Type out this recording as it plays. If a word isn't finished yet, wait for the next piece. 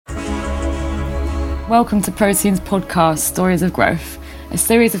Welcome to Protein's podcast, Stories of Growth, a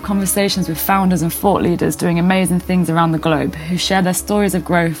series of conversations with founders and thought leaders doing amazing things around the globe who share their stories of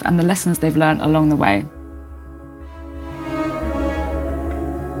growth and the lessons they've learned along the way.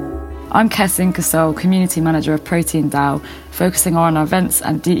 I'm Kessin Kassol, Community Manager of Protein DAO, focusing on events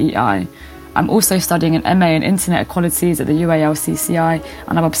and DEI. I'm also studying an MA in Internet Equalities at the UALCCI,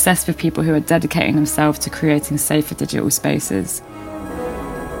 and I'm obsessed with people who are dedicating themselves to creating safer digital spaces.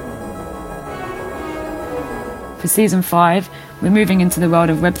 For Season 5, we're moving into the world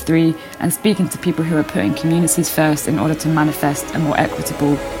of Web3 and speaking to people who are putting communities first in order to manifest a more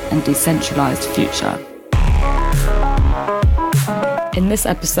equitable and decentralised future. In this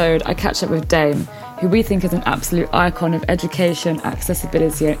episode, I catch up with Dame, who we think is an absolute icon of education,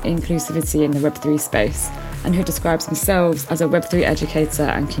 accessibility and inclusivity in the Web3 space, and who describes themselves as a Web3 educator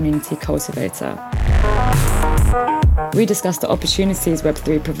and community cultivator. We discuss the opportunities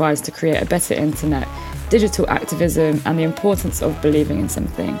Web3 provides to create a better internet, digital activism, and the importance of believing in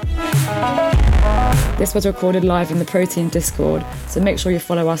something. This was recorded live in the Protein Discord, so make sure you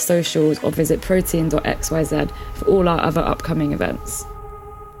follow our socials or visit protein.xyz for all our other upcoming events.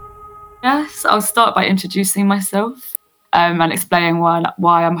 Yes, I'll start by introducing myself and explaining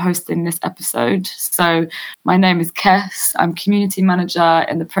why I'm hosting this episode. So my name is Kes. I'm community manager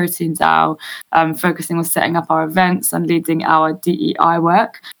in the Protein DAO, focusing on setting up our events and leading our DEI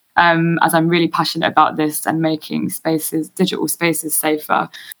work. As I'm really passionate about this and making digital spaces safer,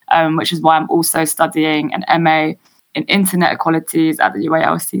 which is why I'm also studying an MA in Internet Equalities at the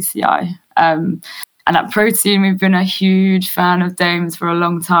UALCCI. And at Protein, we've been a huge fan of Dame's for a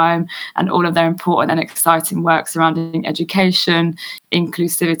long time and all of their important and exciting work surrounding education,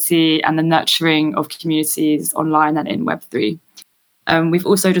 inclusivity, and the nurturing of communities online and in Web3. We've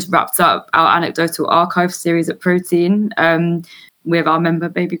also just wrapped up our anecdotal archive series at Protein with our member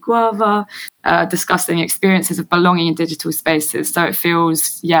Baby Guava, discussing experiences of belonging in digital spaces. So it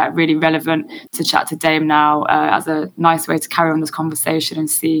feels, really relevant to chat to Dame now as a nice way to carry on this conversation and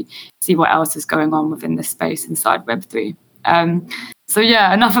see what else is going on within this space inside Web3.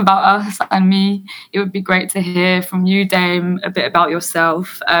 Enough about us and me. It would be great to hear from you, Dame, a bit about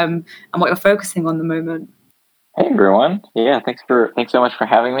yourself and what you're focusing on at the moment. Hey everyone. Yeah, thanks so much for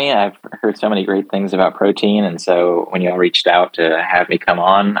having me. I've heard so many great things about Protein, and so when you all reached out to have me come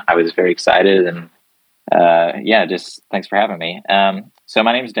on, I was very excited, and just thanks for having me. So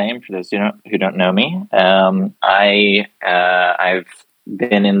my name's Dame, for those who don't know me. I've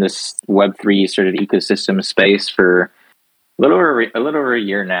been in this Web3 sort of ecosystem space for a little over a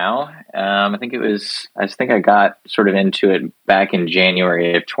year now. I think I got sort of into it back in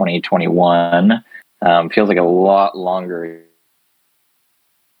January of 2021. Feels like a lot longer.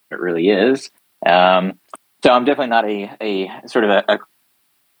 It really is. So I'm definitely not a sort of a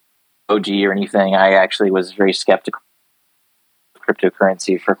OG or anything. I actually was very skeptical of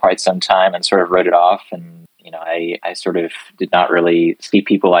cryptocurrency for quite some time and sort of wrote it off. And, I sort of did not really see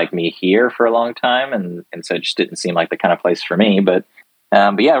people like me here for a long time. And so it just didn't seem like the kind of place for me. But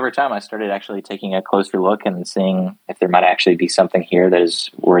over time, I started actually taking a closer look and seeing if there might actually be something here that is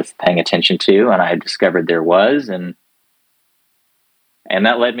worth paying attention to. And I discovered there was, and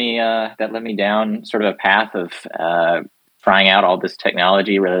that led me down sort of a path of trying out all this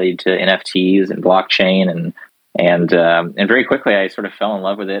technology related to NFTs and blockchain, and very quickly I sort of fell in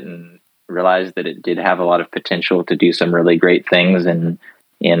love with it and realized that it did have a lot of potential to do some really great things in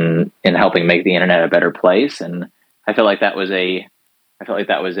helping make the internet a better place. And I felt like that was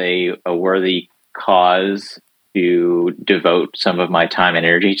a worthy cause to devote some of my time and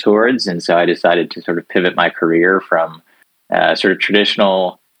energy towards. And so I decided to sort of pivot my career from sort of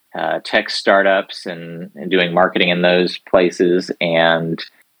traditional tech startups and doing marketing in those places and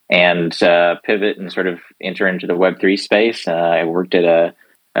pivot and sort of enter into the Web3 space. I worked at an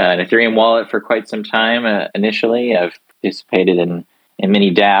Ethereum wallet for quite some time initially. I've participated in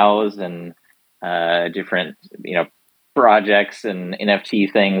many DAOs and different, projects and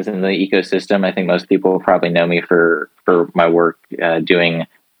NFT things in the ecosystem. I think most people probably know me for my work doing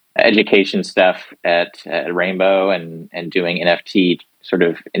education stuff at Rainbow and doing NFT sort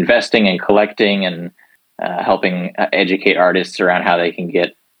of investing and collecting and helping educate artists around how they can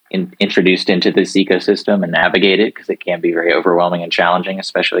get introduced into this ecosystem and navigate it, because it can be very overwhelming and challenging,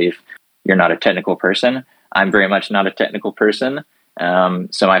 especially if you're not a technical person. I'm very much not a technical person.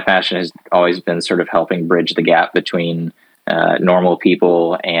 So my passion has always been sort of helping bridge the gap between normal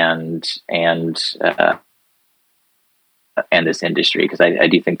people and this industry, because I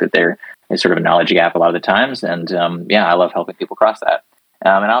do think that there is sort of a knowledge gap a lot of the times, and I love helping people cross that.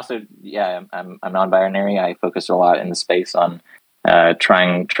 And also, I'm non-binary. I focus a lot in the space on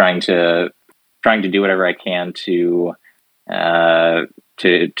trying to trying to do whatever I can to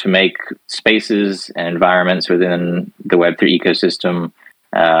make spaces and environments within the Web3 ecosystem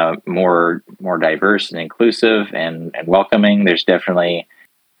more diverse and inclusive and welcoming. There's definitely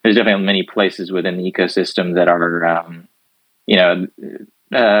many places within the ecosystem that are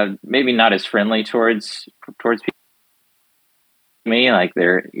maybe not as friendly towards me. Like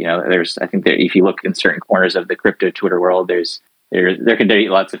there's I think if you look in certain corners of the crypto Twitter world, there can be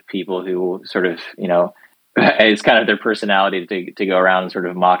lots of people who sort of it's kind of their personality to go around sort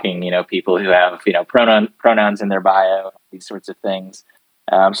of mocking people who have pronouns in their bio, these sorts of things.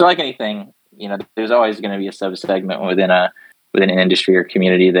 So like anything, there's always going to be a subsegment within an industry or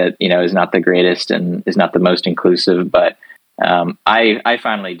community that is not the greatest and is not the most inclusive. But I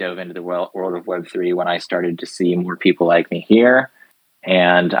finally dove into the world of Web3 when I started to see more people like me here,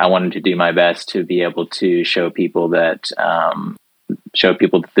 and I wanted to do my best to be able to show people that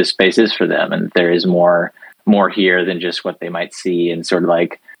this space is for them, and there is more here than just what they might see in sort of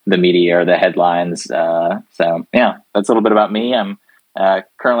like the media or the headlines. So yeah, that's a little bit about me. I'm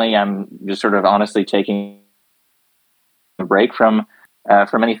just sort of honestly taking a break from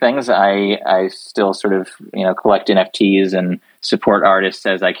many things. I still sort of collect NFTs and support artists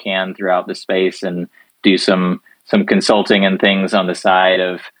as I can throughout the space, and do some consulting and things on the side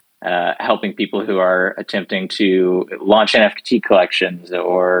of helping people who are attempting to launch NFT collections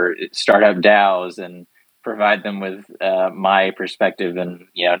or start up DAOs, and provide them with my perspective and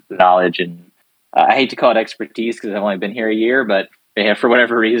knowledge. And I hate to call it expertise because I've only been here a year, but for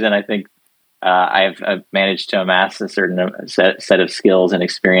whatever reason, I think I've managed to amass a certain set of skills and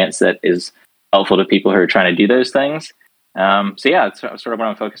experience that is helpful to people who are trying to do those things. So yeah, that's sort of what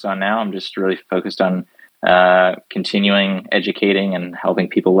I'm focused on now. I'm just really focused on continuing educating and helping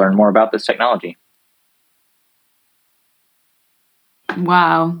people learn more about this technology.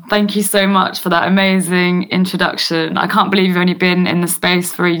 Wow, thank you so much for that amazing introduction. I can't believe you've only been in the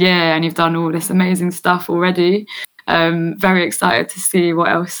space for a year and you've done all this amazing stuff already. Very excited to see what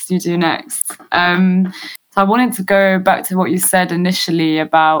else you do next. So I wanted to go back to what you said initially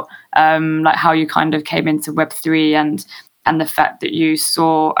about like how you kind of came into Web3 and the fact that you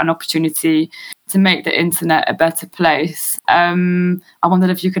saw an opportunity to make the internet a better place. I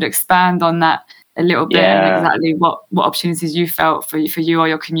wondered if you could expand on that a little bit, and exactly what opportunities you felt for you or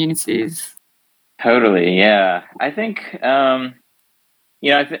your communities. Totally, yeah. I think I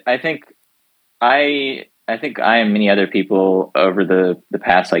think I and many other people over the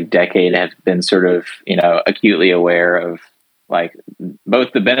past like decade have been sort of acutely aware of like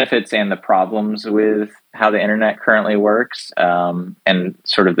both the benefits and the problems with how the internet currently works, and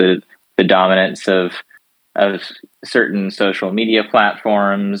sort of the dominance of certain social media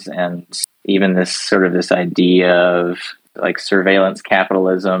platforms, and even this idea of like surveillance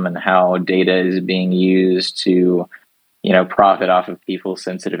capitalism and how data is being used to profit off of people's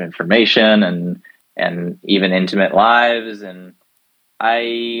sensitive information and even intimate lives. And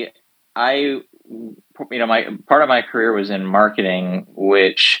my part of my career was in marketing,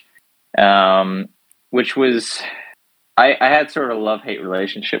 which was I had sort of a love-hate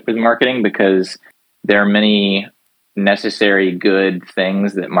relationship with marketing, because there are many necessary good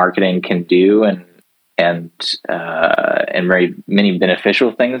things that marketing can do, and very many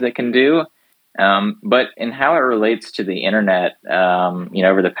beneficial things it can do. But in how it relates to the internet,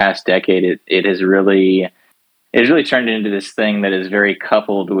 over the past decade, it has really turned into this thing that is very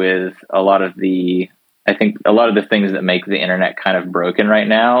coupled with a lot of the things that make the internet kind of broken right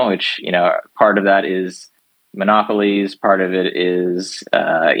now, which, part of that is monopolies, part of it is,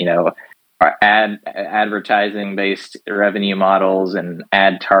 advertising based revenue models and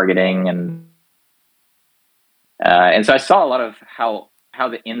ad targeting. And so I saw a lot of how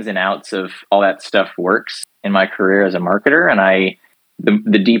the ins and outs of all that stuff works in my career as a marketer. And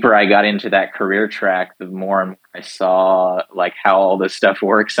the deeper I got into that career track, the more and more I saw like how all this stuff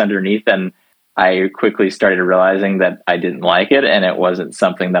works underneath. And I quickly started realizing that I didn't like it, and it wasn't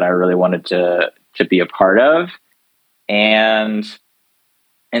something that I really wanted to be a part of. And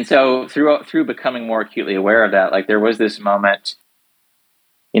so through becoming more acutely aware of that, like there was this moment,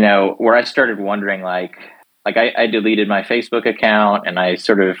 where I started wondering, like I deleted my Facebook account, and I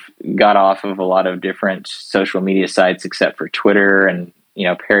sort of got off of a lot of different social media sites except for Twitter, and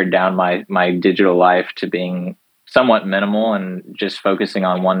pared down my digital life to being somewhat minimal and just focusing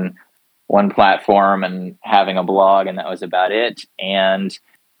on one platform and having a blog, and that was about it. And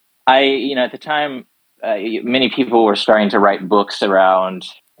at the time, many people were starting to write books around,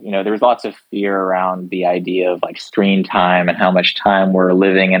 there was lots of fear around the idea of like screen time and how much time we're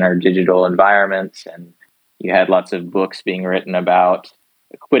living in our digital environments. And you had lots of books being written about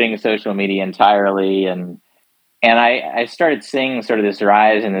quitting social media entirely, and I started seeing sort of this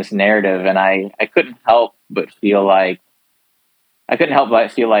rise in this narrative, and I couldn't help but feel like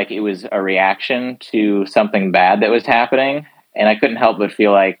it was a reaction to something bad that was happening, and I couldn't help but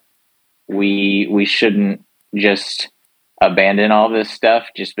feel like we shouldn't just abandon all this stuff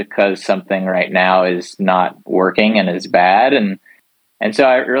just because something right now is not working and is bad. And so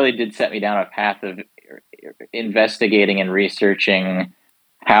it really did set me down a path of investigating and researching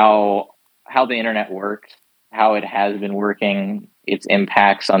how the internet works, how it has been working, its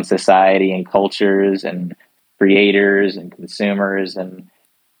impacts on society and cultures and creators and consumers, and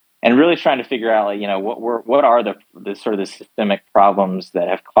really trying to figure out, like, what are the sort of the systemic problems that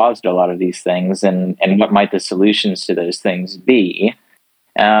have caused a lot of these things, and what might the solutions to those things be.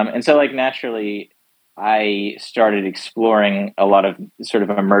 And so, like, naturally, I started exploring a lot of sort of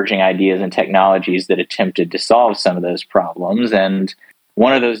emerging ideas and technologies that attempted to solve some of those problems. And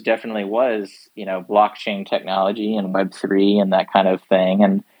one of those definitely was, blockchain technology and Web3 and that kind of thing.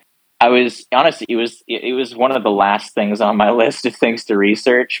 And I was honestly, it was one of the last things on my list of things to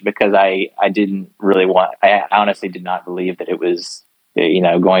research, because I honestly did not believe that it was,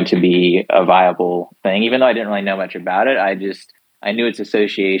 going to be a viable thing, even though I didn't really know much about it. I knew its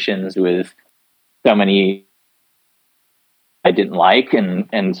associations with so many I didn't like,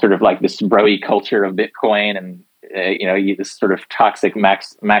 and sort of like this broy culture of Bitcoin, and this sort of toxic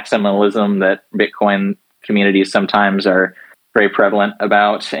maximalism that Bitcoin communities sometimes are very prevalent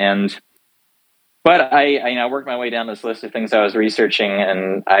about. But I worked my way down this list of things I was researching,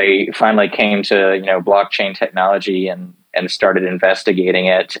 and I finally came to blockchain technology and started investigating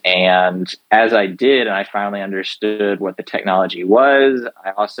it. And as I did, and I finally understood what the technology was,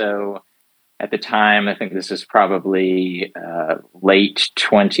 I also, at the time, I think this is probably late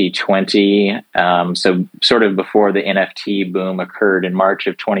 2020, so sort of before the NFT boom occurred in March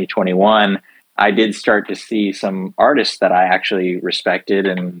of 2021, I did start to see some artists that I actually respected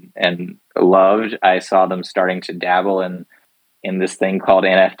and loved. I saw them starting to dabble in this thing called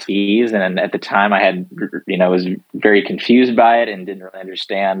NFTs, and at the time, I was very confused by it and didn't really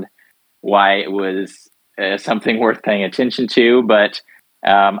understand why it was something worth paying attention to. But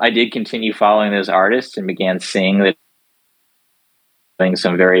I did continue following those artists and began seeing that doing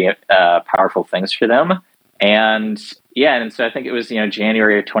some very powerful things for them. And so I think it was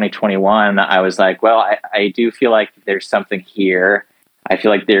January of 2021. I was like, well, I do feel like there's something here. I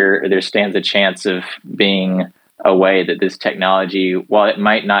feel like there stands a chance of being a way that this technology, while it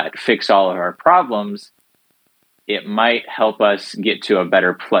might not fix all of our problems, it might help us get to a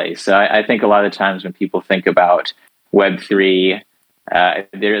better place. So I think a lot of the times when people think about Web3,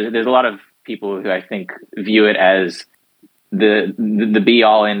 there's a lot of people who I think view it as the be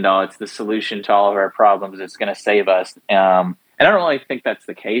all end all. It's the solution to all of our problems. It's going to save us. And I don't really think that's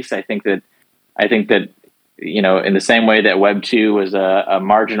the case. I think that in the same way that Web 2 was a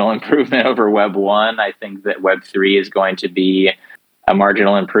marginal improvement over Web 1, I think that Web 3 is going to be a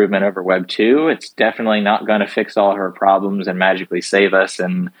marginal improvement over Web 2. It's definitely not going to fix all of our problems and magically save us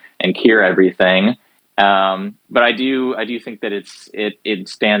and cure everything. But I do think that it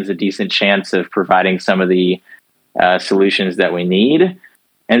stands a decent chance of providing some of the solutions that we need.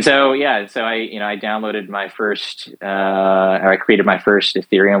 And so, I downloaded my first, I created my first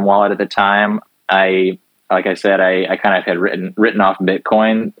Ethereum wallet at the time. Like I said, I kind of had written off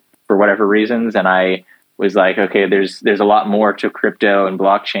Bitcoin for whatever reasons. And I was like, okay, there's a lot more to crypto and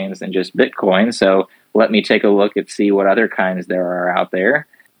blockchains than just Bitcoin. So let me take a look and see what other kinds there are out there.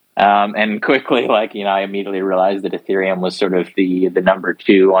 And quickly, I immediately realized that Ethereum was sort of the number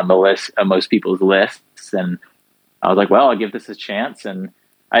 2 on the list of most people's lists. And I was like, well, I'll give this a chance. And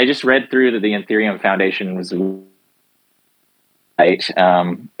I just read through the Ethereum Foundation was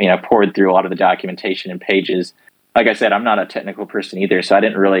poured through a lot of the documentation and pages. Like I said, I'm not a technical person either, so I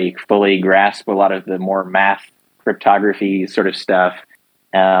didn't really fully grasp a lot of the more math cryptography sort of stuff.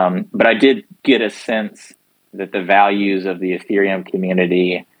 But I did get a sense that the values of the Ethereum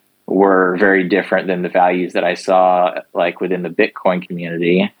community were very different than the values that I saw within the Bitcoin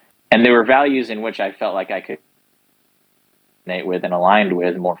community. And there were values in which I felt like I could resonate with and aligned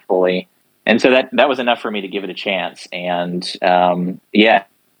with more fully. And so that was enough for me to give it a chance. And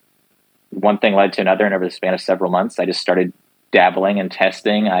one thing led to another, and over the span of several months, I just started dabbling and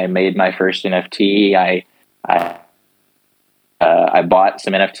testing. I made my first NFT. I bought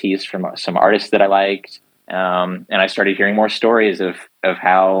some NFTs from some artists that I liked, and I started hearing more stories of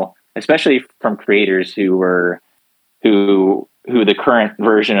how, especially from creators who the current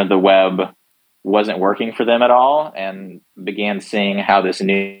version of the web wasn't working for them at all, and began seeing how this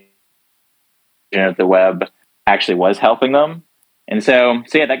new version of the web actually was helping them. And so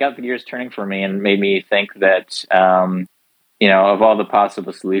yeah, that got the gears turning for me and made me think that, of all the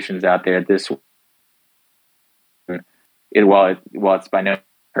possible solutions out there, while it's by no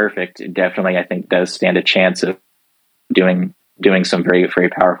perfect, it definitely, I think, does stand a chance of doing some very, very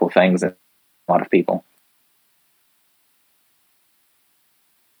powerful things in a lot of people.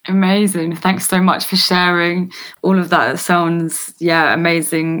 Amazing. Thanks so much for sharing all of that. It sounds,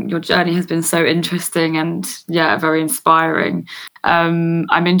 amazing. Your journey has been so interesting and, very inspiring.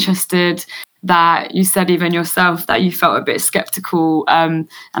 I'm interested that you said even yourself that you felt a bit skeptical and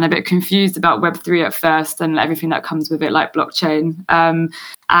a bit confused about Web3 at first and everything that comes with it, like blockchain. And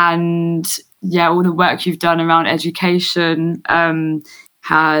all the work you've done around education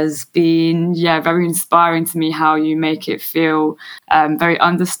has been very inspiring to me, how you make it feel very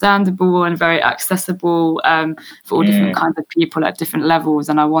understandable and very accessible for all different kinds of people at different levels.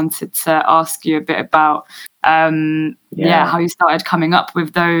 And I wanted to ask you a bit about how you started coming up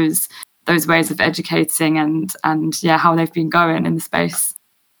with those ways of educating and how they've been going in the space.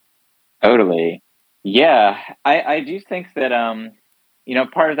 Totally. Yeah, I do think that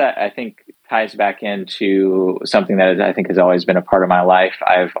part of that, I think, ties back into something that I think has always been a part of my life.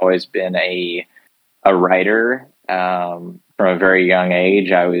 I've always been a writer from a very young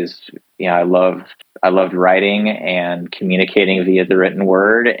age. I loved writing and communicating via the written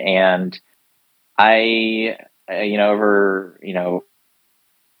word. And over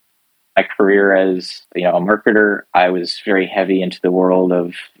my career as a marketer, I was very heavy into the world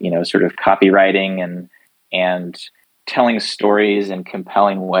of sort of copywriting and telling stories in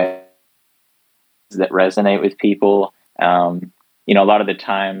compelling ways that resonate with people. A lot of the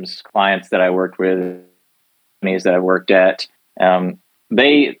times, clients that I worked with, companies that I worked at,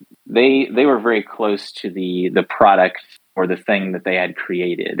 they were very close to the product or the thing that they had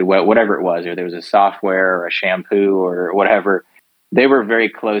created, whatever it was, or there was a software or a shampoo or whatever. They were very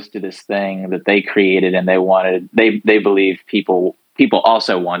close to this thing that they created, and they believed people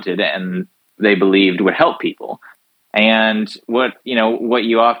also wanted, and they believed would help people. And what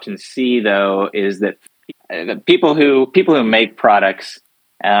you often see, though, is that people who make products,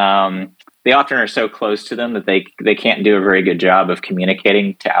 they often are so close to them that they can't do a very good job of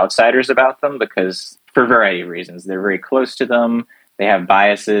communicating to outsiders about them, because for a variety of reasons, they're very close to them. They have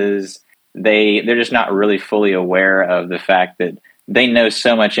biases. They're just not really fully aware of the fact that they know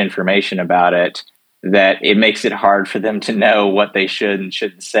so much information about it that it makes it hard for them to know what they should and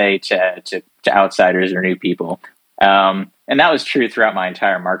shouldn't say to outsiders or new people. And that was true throughout my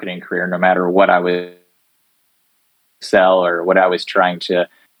entire marketing career, no matter what I would sell or what I was trying to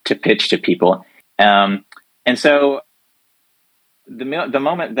pitch to people. And so the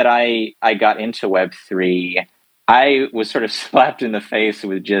moment that I got into Web3, I was sort of slapped in the face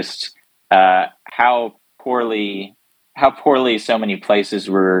with just how poorly so many places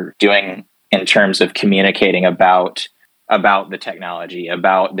were doing in terms of communicating about the technology,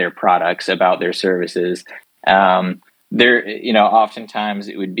 about their products, about their services. Oftentimes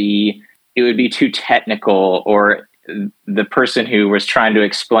it would be too technical, or the person who was trying to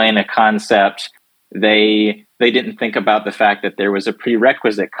explain a concept, they didn't think about the fact that there was a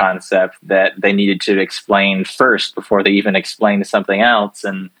prerequisite concept that they needed to explain first before they even explained something else.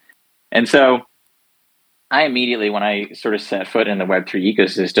 And so I immediately, when I sort of set foot in the Web3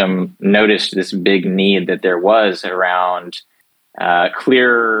 ecosystem, noticed this big need that there was around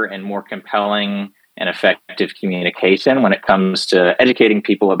clearer and more compelling and effective communication when it comes to educating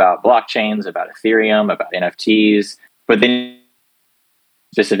people about blockchains, about Ethereum, about NFTs, but then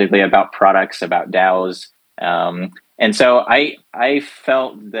specifically about products, about DAOs. And so I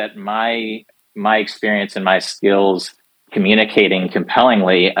felt that my experience and my skills communicating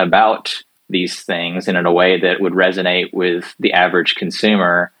compellingly about these things and in a way that would resonate with the average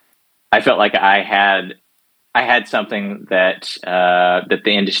consumer, I felt like I had something that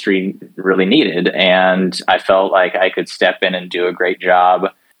the industry really needed, and I felt like I could step in and do a great job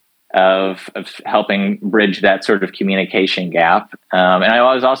of helping bridge that sort of communication gap. And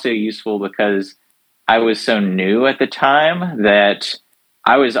I was also useful because I was so new at the time that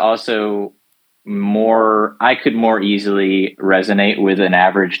I was also I could more easily resonate with an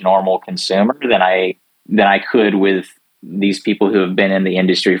average normal consumer than I could with these people who have been in the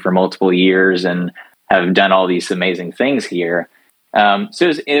industry for multiple years and have done all these amazing things here.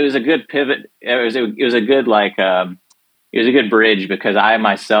 So it was a good pivot. It was a good bridge, because I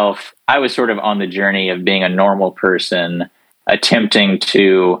was sort of on the journey of being a normal person attempting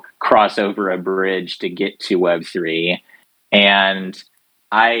to cross over a bridge to get to Web3. And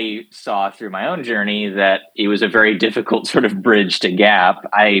I saw through my own journey that it was a very difficult sort of bridge to gap.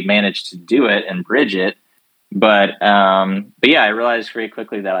 I managed to do it and bridge it, But yeah, I realized very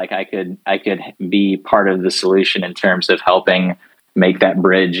quickly that like I could be part of the solution in terms of helping make that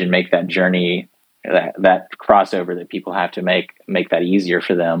bridge and make that journey, that crossover that people have to make that easier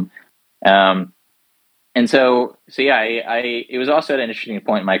for them. Um, and so yeah, I it was also at an interesting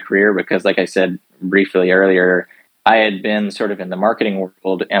point in my career because, like I said briefly earlier, I had been sort of in the marketing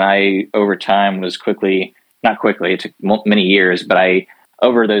world, and I over time was quickly, not quickly, it took many years, but I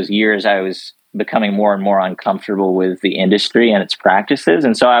over those years I was becoming more and more uncomfortable with the industry and its practices,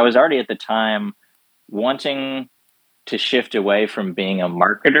 and so I was already at the time wanting to shift away from being a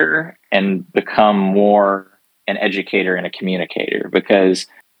marketer and become more an educator and a communicator, because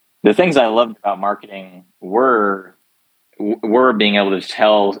the things I loved about marketing were being able to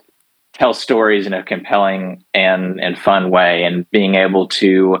tell stories in a compelling and fun way, and being able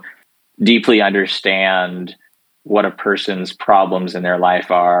to deeply understand what a person's problems in their life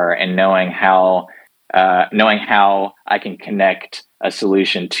are, and knowing how I can connect a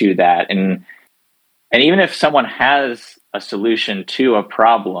solution to that. And even if someone has a solution to a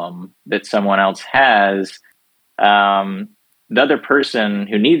problem that someone else has, the other person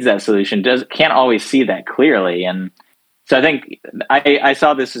who needs that solution can't always see that clearly. And so I think I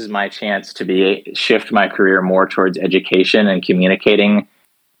saw this as my chance to shift my career more towards education and communicating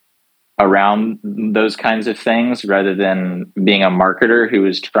around those kinds of things, rather than being a marketer who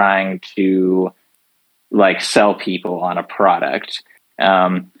is trying to like sell people on a product.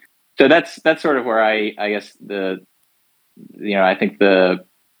 So that's sort of where I guess I think the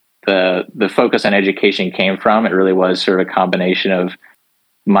focus on education came from. It really was sort of a combination of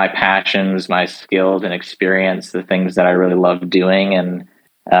my passions, my skills and experience, the things that I really loved doing. And,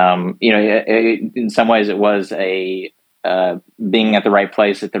 in some ways it was being at the right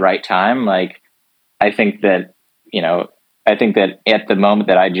place at the right time. Like, I think that, I think that at the moment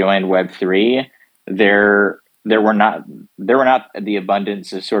that I joined Web3, there were not the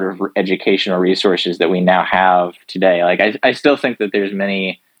abundance of sort of educational resources that we now have today. Like, I still think that there's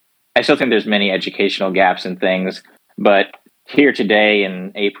many educational gaps and things, but here today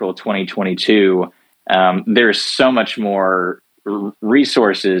in April 2022, there's so much more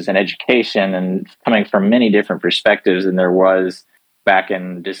resources and education, and coming from many different perspectives than there was back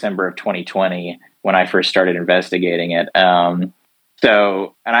in December of 2020 when I first started investigating it. And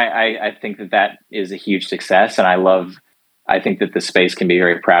I think that is a huge success, and I think that the space can be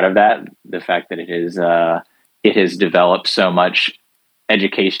very proud of that. The fact that it has developed so much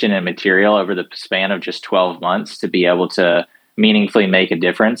education and material over the span of just 12 months to be able to meaningfully make a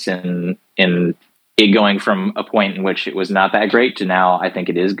difference in it going from a point in which it was not that great to now I think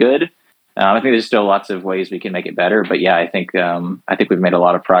it is good. I think there's still lots of ways we can make it better, but yeah, I think we've made a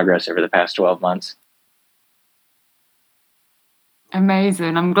lot of progress over the past 12 months.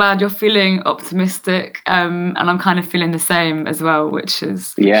 Amazing. I'm glad you're feeling optimistic, and I'm kind of feeling the same as well, which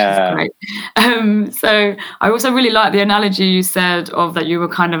is great. So I also really like the analogy you said of that you were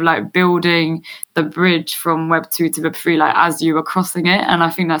kind of like building the bridge from Web 2 to Web 3, like as you were crossing it. And I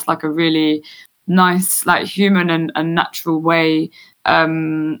think that's like a really nice, like human and natural way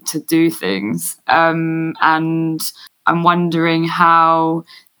to do things. And I'm wondering how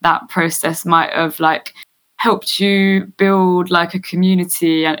that process might have like helped you build like a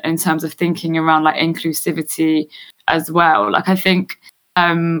community in terms of thinking around like inclusivity as well. Like, I think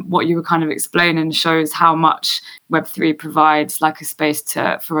what you were kind of explaining shows how much Web3 provides like a space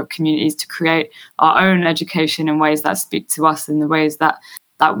for communities to create our own education in ways that speak to us in the ways that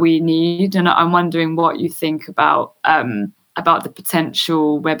we need. And I'm wondering what you think about the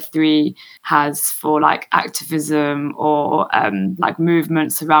potential Web3 has for like activism or like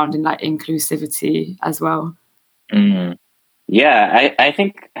movements surrounding like inclusivity as well. Yeah, I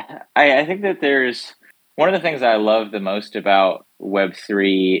think that there's one of the things I love the most about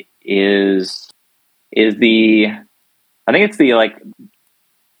Web3 is I think it's the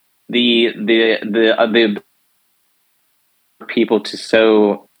people to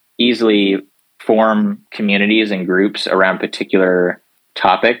so easily form communities and groups around particular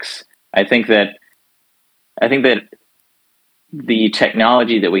topics. I think that the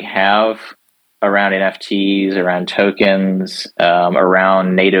technology that we have around NFTs, around tokens,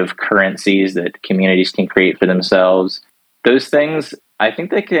 around native currencies that communities can create for themselves, those things, I think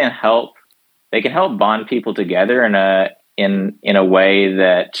they can help bond people together in a way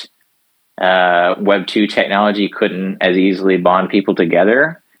that Web 2 technology couldn't as easily bond people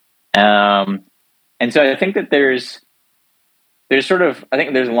together. And so I think that there's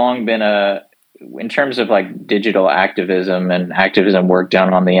long been in terms of like digital activism and activism work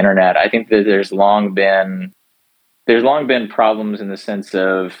done on the internet, I think that there's long been problems in the sense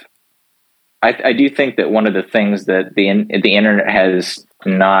of I do think that one of the things that the internet has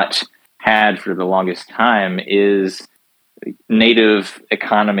not had for the longest time is native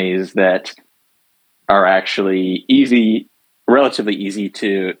economies that are actually relatively easy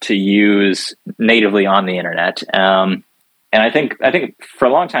to use natively on the internet. And I think for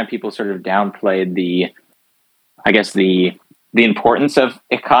a long time people sort of downplayed the importance of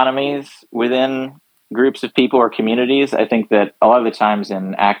economies within groups of people or communities. I think that a lot of the times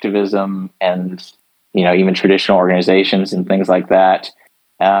in activism and, even traditional organizations and things like that,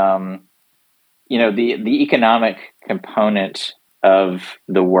 the economic component of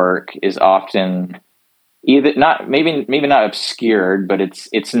the work is often either not, maybe not obscured, but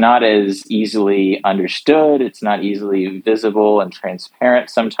it's not as easily understood. It's not easily visible and transparent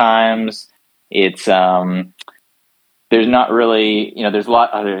sometimes. It's there's not really, there's a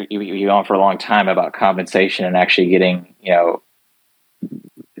lot other, you go on for a long time about compensation and actually getting,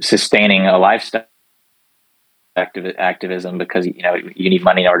 sustaining a lifestyle activism, because, you need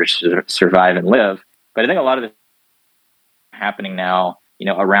money in order to survive and live. But I think a lot of this happening now,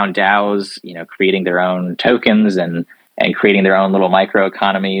 around DAOs, creating their own tokens and creating their own little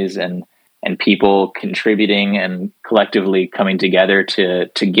microeconomies and people contributing and collectively coming together to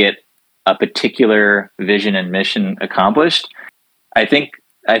get a particular vision and mission accomplished. I think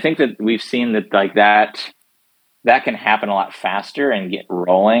that we've seen that that can happen a lot faster and get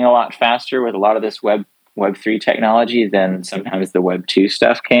rolling a lot faster with a lot of this Web3 technology than sometimes the Web2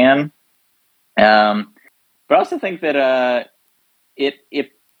 stuff can. But I also think that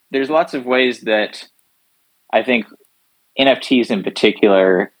there's lots of ways that I think NFTs in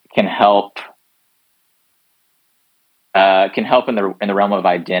particular can help in the realm of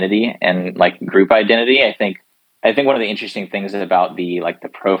identity and like group identity. I think one of the interesting things about the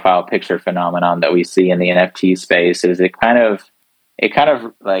profile picture phenomenon that we see in the NFT space is it kind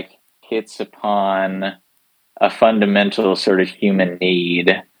of like hits upon a fundamental sort of human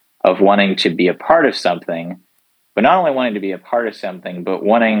need of wanting to be a part of something, but not only wanting to be a part of something, but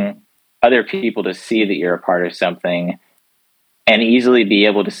wanting other people to see that you're a part of something and easily be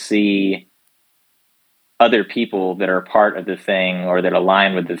able to see other people that are a part of the thing or that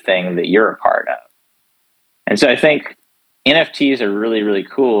align with the thing that you're a part of. And so I think NFTs are really, really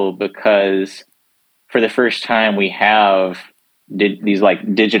cool because for the first time we have these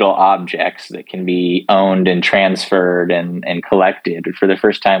like digital objects that can be owned and transferred and collected. For the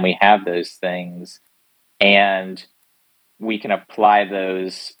first time we have those things, and we can apply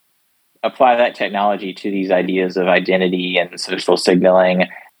that technology to these ideas of identity and social signaling,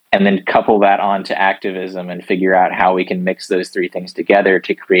 and then couple that onto activism and figure out how we can mix those three things together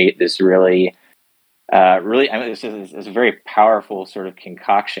to create this really, I mean, this is a very powerful sort of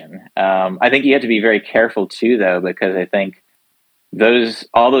concoction. I think you have to be very careful too, though, because I think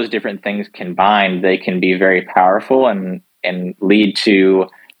all those different things combined, they can be very powerful and lead to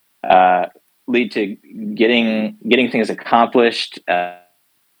getting things accomplished.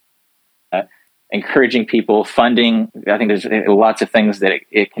 Encouraging people, funding. I think there's lots of things that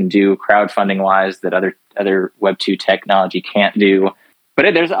it can do crowdfunding wise that other Web2 technology can't do. But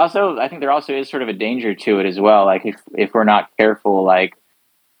I think there also is sort of a danger to it as well. Like if we're not careful,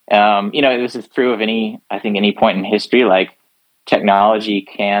 this is true of any point in history, like technology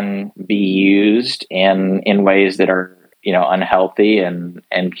can be used in ways that are, unhealthy and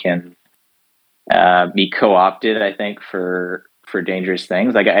can be co-opted, I think, for dangerous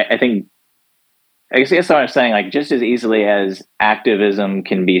things. Like I guess what I'm saying, like just as easily as activism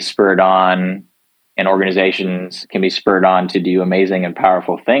can be spurred on and organizations can be spurred on to do amazing and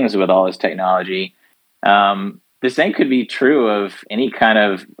powerful things with all this technology, the same could be true of any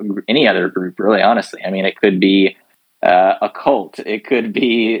other group, really, honestly. I mean, it could be a cult. It could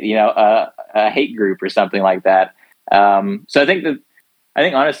be, a hate group or something like that. So I think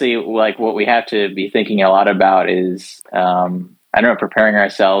honestly, like what we have to be thinking a lot about is, preparing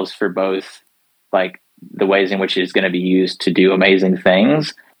ourselves for both like the ways in which it's going to be used to do amazing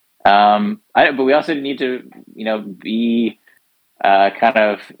things. But we also need to, be kind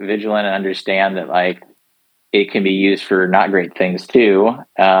of vigilant and understand that like it can be used for not great things too.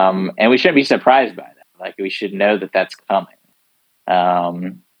 And we shouldn't be surprised by that. Like we should know that that's coming.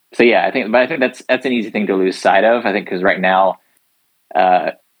 So yeah, I think that's an easy thing to lose sight of. I think because right now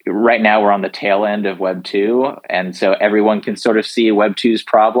we're on the tail end of Web 2, and so everyone can sort of see Web 2's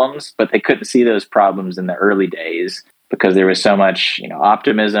problems, but they couldn't see those problems in the early days because there was so much,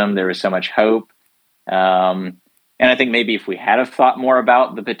 optimism, there was so much hope, and I think maybe if we had have thought more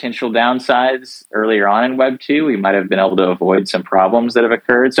about the potential downsides earlier on in Web 2, we might have been able to avoid some problems that have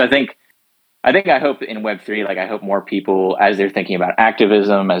occurred. So I think I hope in Web3, like I hope more people, as they're thinking about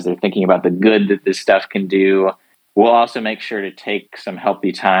activism, as they're thinking about the good that this stuff can do, will also make sure to take some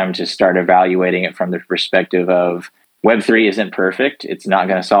healthy time to start evaluating it from the perspective of Web3 isn't perfect. It's not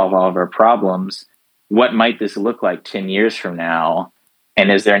going to solve all of our problems. What might this look like 10 years from now?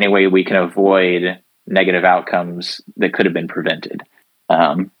 And is there any way we can avoid negative outcomes that could have been prevented?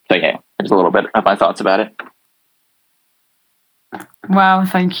 So yeah, there's a little bit of my thoughts about it. Wow,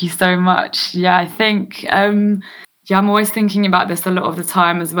 thank you so much. Yeah, I think I'm always thinking about this a lot of the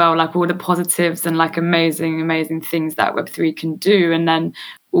time as well, like all the positives and like amazing things that Web3 can do, and then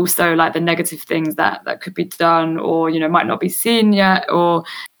also like the negative things that could be done or, you know, might not be seen yet,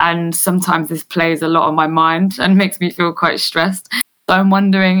 and sometimes this plays a lot on my mind and makes me feel quite stressed. So I'm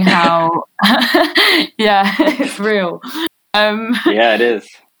wondering how yeah, it's real. Yeah, it is.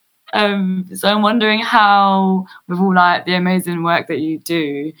 So I'm wondering how, with all like the amazing work that you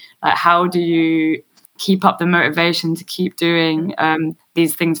do, like how do you keep up the motivation to keep doing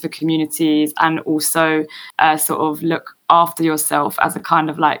these things for communities, and also sort of look after yourself as a kind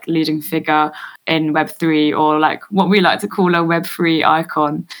of like leading figure in Web3, or like what we like to call a Web3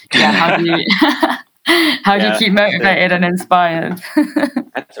 icon? Yeah, how do you how do you keep motivated and inspired?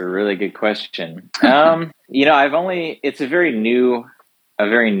 That's a really good question. You know, it's a very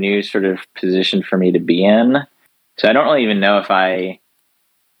new sort of position for me to be in. So I don't really even know if I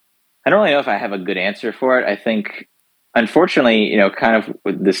don't really know if I have a good answer for it. I think, unfortunately, you know, kind of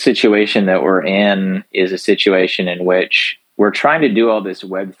the situation that we're in is a situation in which we're trying to do all this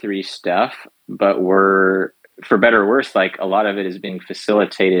Web3 stuff, but for better or worse, like a lot of it is being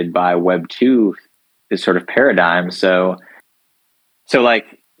facilitated by Web2, this sort of paradigm. So like,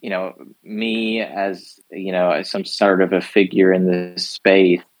 you know, me as, you know, as some sort of a figure in this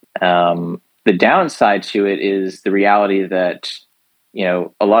space, the downside to it is the reality that, you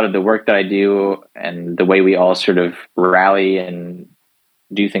know, a lot of the work that I do and the way we all sort of rally and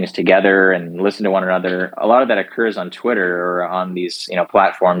do things together and listen to one another, a lot of that occurs on Twitter or on these, you know,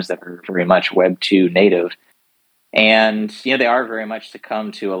 platforms that are very much Web 2 native. And, you know, they are very much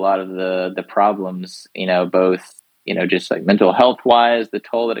succumb to a lot of the problems, you know, both, you know, just like mental health wise, the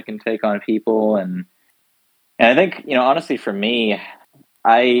toll that it can take on people. And I think, you know, honestly, for me,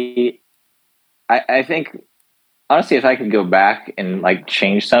 I think, honestly, if I could go back and like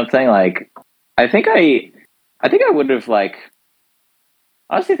change something, like, I think I would have like,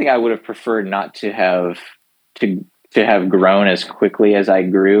 honestly, I think I would have preferred not to have grown as quickly as I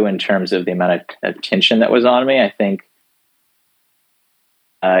grew in terms of the amount of attention that was on me. I think,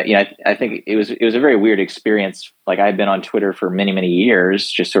 you know, I think it was a very weird experience. Like, I had been on Twitter for many years,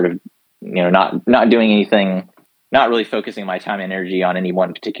 just sort of, you know, not doing anything, not really focusing my time and energy on any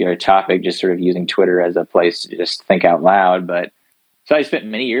one particular topic, just sort of using Twitter as a place to just think out loud. But so I spent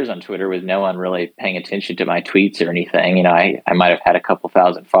many years on Twitter with no one really paying attention to my tweets or anything. You know, I might have had a couple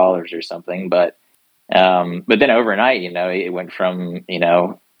thousand followers or something, but then overnight, you know, it went from,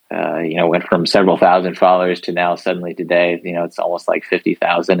 went from several thousand followers to now suddenly today, you know, it's almost like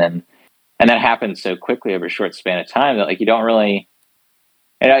 50,000. And that happened so quickly over a short span of time that, like, you don't really,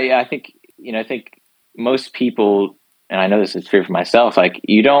 and I think most people, and I know this is true for myself, like,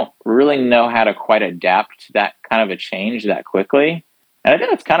 you don't really know how to quite adapt to that kind of a change that quickly. And I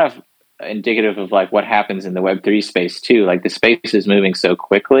think that's kind of indicative of like what happens in the Web3 space too. Like, the space is moving so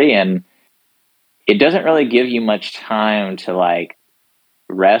quickly, and it doesn't really give you much time to like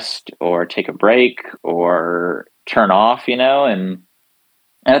rest or take a break or turn off, you know? And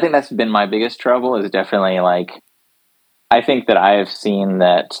I think that's been my biggest trouble, is definitely like, I think that I've seen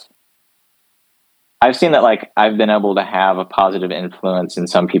that like I've been able to have a positive influence in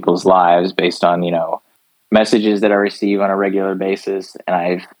some people's lives based on, you know, messages that I receive on a regular basis. And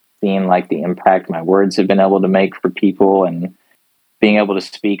I've seen like the impact my words have been able to make for people, and being able to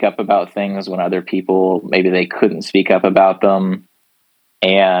speak up about things when other people, maybe they couldn't speak up about them.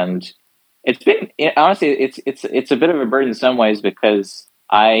 And it's been, honestly, it's a bit of a burden in some ways, because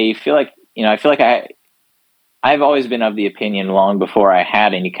I feel like, you know, I've always been of the opinion, long before I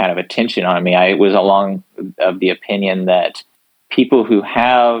had any kind of attention on me, I was along of the opinion that people who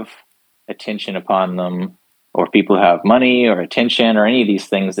have attention upon them, or people who have money or attention or any of these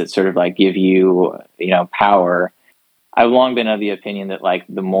things that sort of like give you, you know, power, I've long been of the opinion that like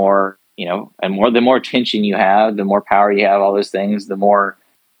the more, you know, the more attention you have, the more power you have, all those things, the more,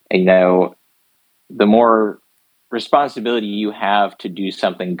 you know, the more responsibility you have to do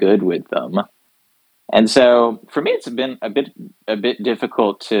something good with them. And so for me, it's been a bit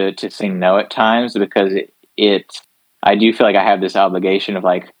difficult to say no at times, because I do feel like I have this obligation of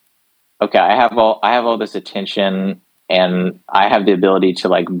like, okay, I have all this attention, and I have the ability to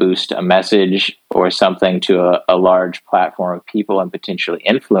like boost a message or something to a large platform of people and potentially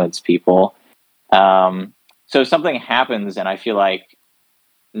influence people. So if something happens and I feel like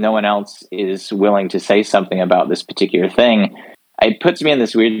no one else is willing to say something about this particular thing, it puts me in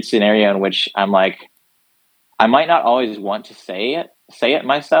this weird scenario in which I'm like, I might not always want to say it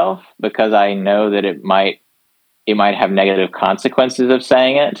myself, because I know that it might have negative consequences of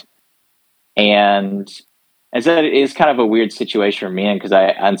saying it. And so it is kind of a weird situation for me, and because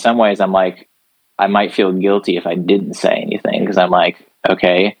in some ways I'm like, I might feel guilty if I didn't say anything, because I'm like,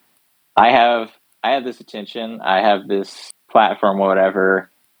 okay, I have this attention, I have this platform, or whatever.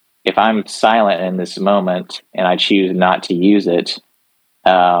 If I'm silent in this moment and I choose not to use it,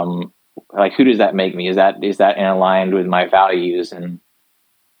 like, who does that make me? Is that aligned with my values? And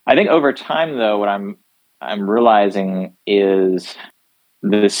I think over time, though, what I'm realizing is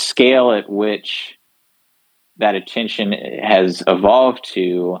the scale at which that attention has evolved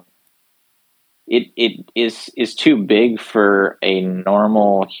to, it is too big for a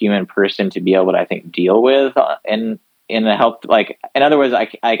normal human person to be able to, I think, deal with. And in a health, like, in other words,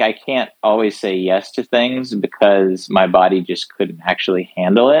 I can't always say yes to things because my body just couldn't actually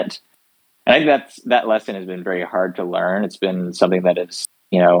handle it. And I think that lesson has been very hard to learn. It's been something that has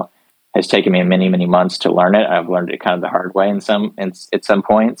taken me many, many months to learn it. I've learned it kind of the hard way at some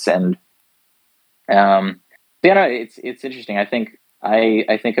points. And, it's interesting. I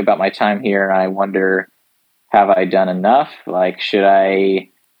think about my time here and I wonder, have I done enough? Like, should I,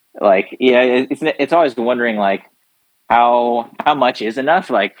 like, it's always wondering, like, how much is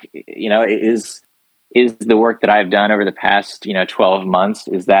enough? Like, is the work that I've done over the past, 12 months,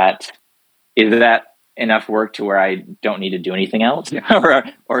 is that enough work to where I don't need to do anything else?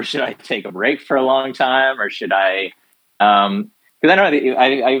 or should I take a break for a long time? Or should I, because I know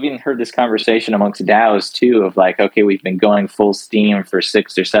I've even heard this conversation amongst DAOs too, of like, okay, we've been going full steam for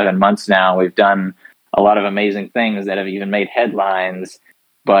 6 or 7 months now. We've done a lot of amazing things that have even made headlines,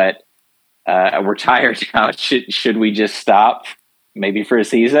 but we're tired now. Should we just stop maybe for a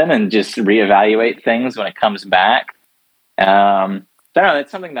season and just reevaluate things when it comes back? I don't know.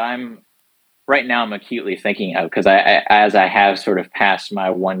 That's something that I'm acutely thinking of, because as I have sort of passed my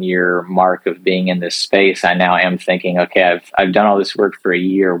 1 year mark of being in this space, I now am thinking, okay, I've done all this work for a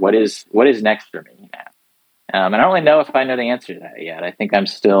year. What is next for me now? And I don't really know if I know the answer to that yet. I think I'm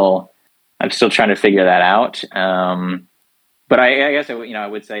still trying to figure that out. But I guess I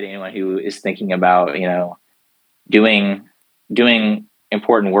would say to anyone who is thinking about doing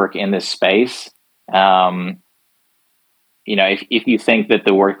important work in this space, if you think that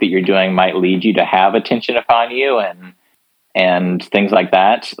the work that you're doing might lead you to have attention upon you and things like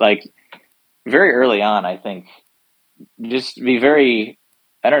that, like, very early on, I think, just be very,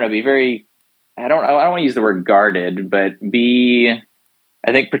 I don't want to use the word guarded, but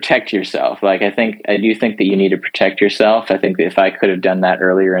protect yourself. Like, I do think that you need to protect yourself. I think that if I could have done that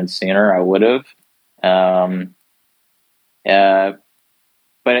earlier and sooner, I would have.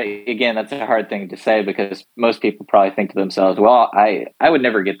 But again, that's a hard thing to say, because most people probably think to themselves, well, I would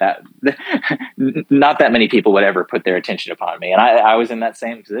never get that. Not that many people would ever put their attention upon me. And I was in that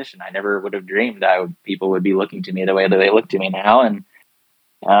same position. I never would have dreamed people would be looking to me the way that they look to me now. And,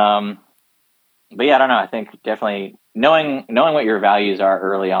 but yeah, I don't know. I think definitely knowing what your values are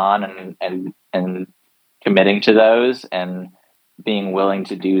early on and committing to those and being willing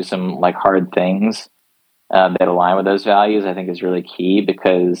to do some like hard things that align with those values, I think, is really key.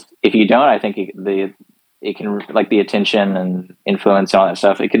 Because if you don't, I think it can, like, the attention and influence and all that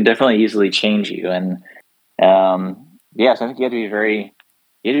stuff, it can definitely easily change you. And so I think you have to be very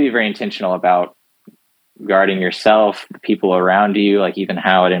intentional about guarding yourself, the people around you, like even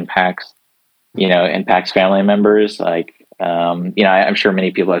how it impacts family members. Like, I'm sure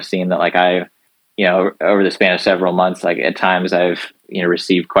many people have seen that, like, over the span of several months, like, at times I've,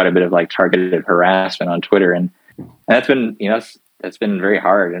 received quite a bit of like targeted harassment on Twitter. And that's been, that's been very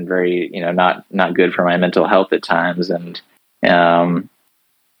hard and very, not good for my mental health at times. And, I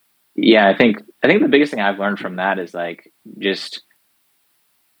think the biggest thing I've learned from that is, like, just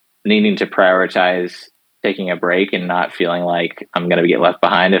needing to prioritize taking a break and not feeling like I'm going to get left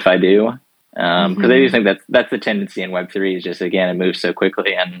behind if I do. Because I do think that's the tendency in Web3, is just, again, it moves so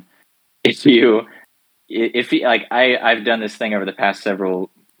quickly. And if you like, I've done this thing over the past several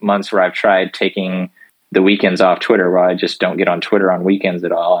months where I've tried taking the weekends off Twitter, where I just don't get on Twitter on weekends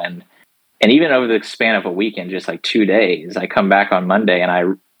at all. And even over the span of a weekend, just like 2 days, I come back on Monday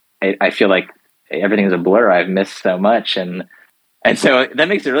and I feel like everything's a blur. I've missed so much. And so that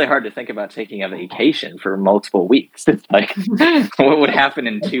makes it really hard to think about taking a vacation for multiple weeks. It's like, what would happen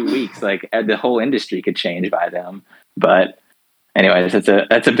in 2 weeks? Like, the whole industry could change by then. But anyways, that's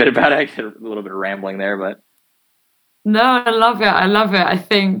a bit about it. A little bit of rambling there, but No, I love it. I love it. I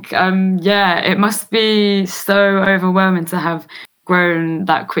think, it must be so overwhelming to have grown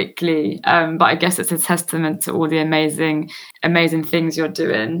that quickly. But I guess it's a testament to all the amazing, amazing things you're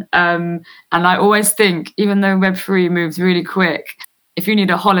doing. And I always think, even though Web3 moves really quick, if you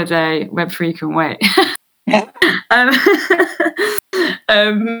need a holiday, Web3 can wait.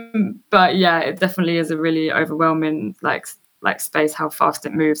 um, but yeah, it definitely is a really overwhelming like space how fast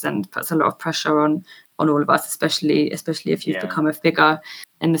it moves, and puts a lot of pressure on all of us, especially if you've become a figure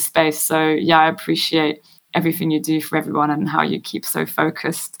in the space. So yeah, I appreciate everything you do for everyone and how you keep so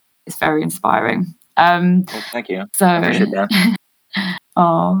focused. It's very inspiring. Well, thank you. So I appreciate that.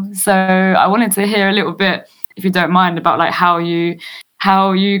 So I wanted to hear a little bit, if you don't mind, about like how you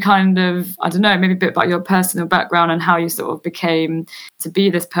kind of, I don't know, maybe a bit about your personal background and how you sort of became to be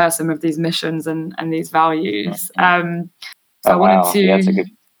this person with these missions and these values. So I wanted to. Yeah, that's a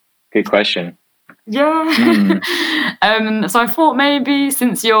good question. Yeah. So I thought maybe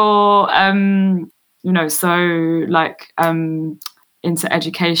since you're, so like into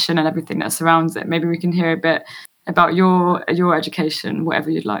education and everything that surrounds it, maybe we can hear a bit about your education, whatever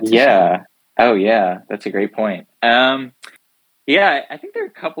you'd like to share. Oh yeah, that's a great point. Yeah, I think there are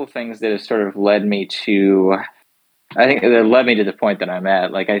a couple of things that have sort of led me to. I think that led me to the point that I'm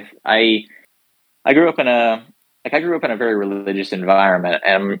at. Like I grew up in a very religious environment,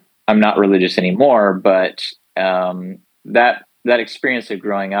 and I'm not religious anymore. But that experience of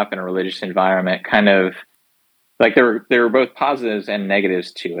growing up in a religious environment kind of like there were both positives and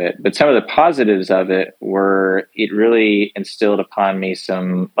negatives to it. But some of the positives of it were it really instilled upon me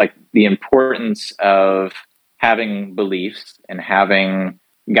some like the importance of having beliefs and having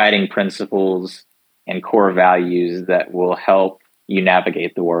guiding principles and core values that will help you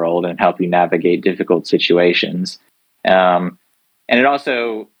navigate the world and help you navigate difficult situations. And it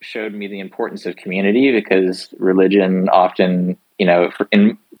also showed me the importance of community, because religion often,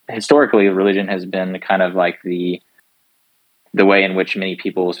 historically, religion has been kind of like the way in which many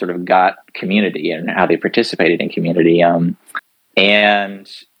people sort of got community and how they participated in community. And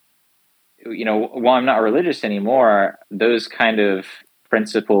while I'm not religious anymore, those kind of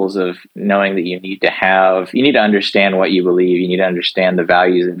principles of knowing that you need to understand what you believe, you need to understand the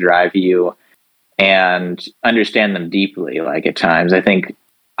values that drive you, and understand them deeply. Like at times, I think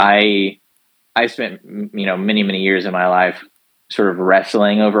I spent many years of my life sort of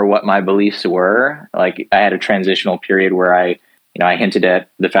wrestling over what my beliefs were. Like I had a transitional period where I hinted at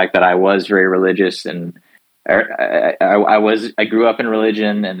the fact that I was very religious, and I grew up in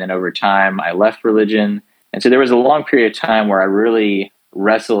religion, and then over time I left religion. And so there was a long period of time where I really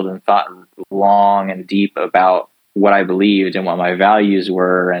wrestled and thought long and deep about what I believed and what my values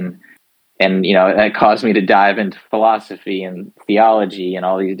were. And that caused me to dive into philosophy and theology and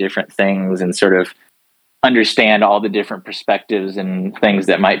all these different things, and sort of understand all the different perspectives and things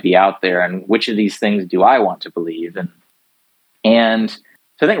that might be out there, and which of these things do I want to believe. And so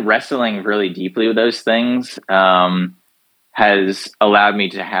I think wrestling really deeply with those things has allowed me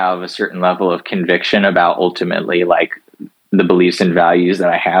to have a certain level of conviction about ultimately like the beliefs and values that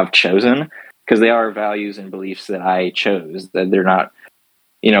I have chosen, because they are values and beliefs that I chose. That they're not,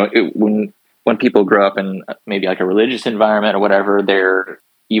 when people grow up in maybe like a religious environment or whatever,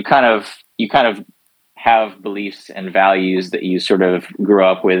 you kind of have beliefs and values that you sort of grew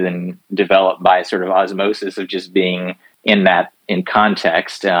up with and develop by sort of osmosis of just being in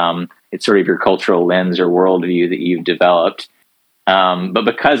context. It's sort of your cultural lens or worldview that you've developed. But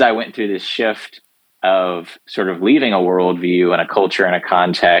because I went through this shift of sort of leaving a worldview and a culture and a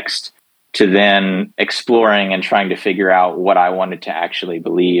context to then exploring and trying to figure out what I wanted to actually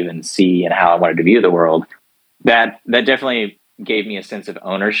believe and see and how I wanted to view the world, that definitely gave me a sense of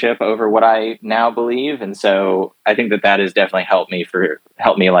ownership over what I now believe. And so I think that has definitely helped me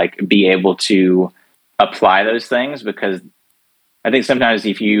like be able to apply those things, because I think sometimes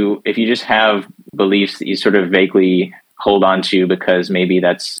if you just have beliefs that you sort of vaguely hold on to because maybe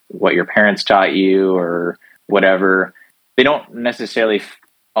that's what your parents taught you or whatever, they don't necessarily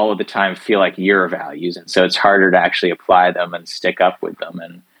all of the time feel like your values. And so it's harder to actually apply them and stick up with them.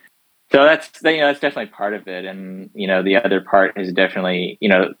 And so that's definitely part of it. And, the other part is definitely,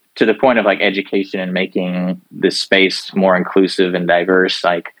 to the point of like education and making this space more inclusive and diverse.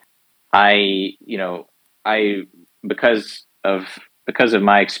 Like because of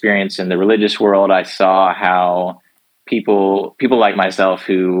my experience in the religious world, I saw how people like myself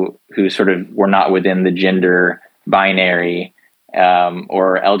who sort of were not within the gender binary,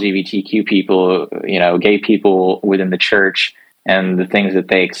 or LGBTQ people, gay people within the church, and the things that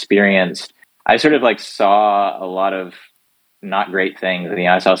they experienced, I sort of like saw a lot of not great things. You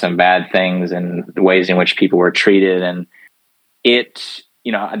know, I saw some bad things and the ways in which people were treated. And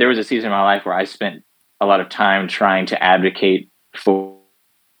there was a season in my life where I spent a lot of time trying to advocate for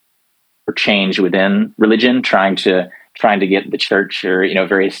change within religion, trying to get the church or,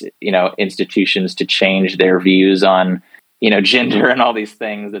 various, institutions to change their views on, gender and all these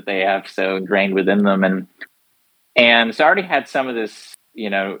things that they have so ingrained within them. And so I already had some of this,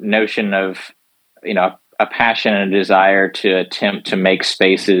 notion of, a passion and a desire to attempt to make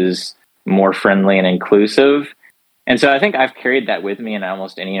spaces more friendly and inclusive. And so I think I've carried that with me in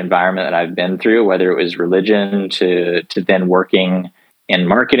almost any environment that I've been through, whether it was religion to then working in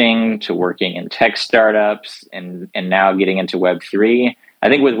marketing, to working in tech startups, and now getting into Web3. I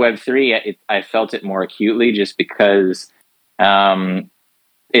think with Web3, I felt it more acutely just because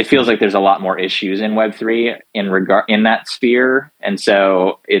it feels like there's a lot more issues in Web3 in that sphere, and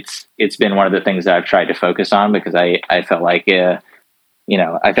so it's been one of the things that I've tried to focus on because I felt like if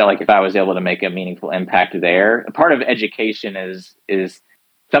I was able to make a meaningful impact there. Part of education is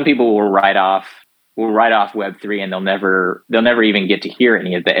some people will write off Web3 and they'll never even get to hear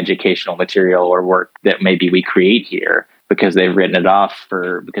any of the educational material or work that maybe we create here because they've written it off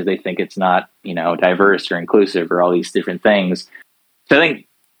because they think it's not diverse or inclusive or all these different things. So I think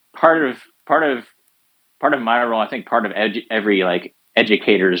part of my role, I think part of every like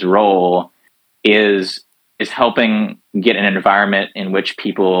educator's role is helping get an environment in which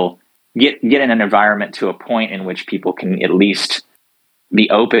people get in an environment to a point in which people can at least be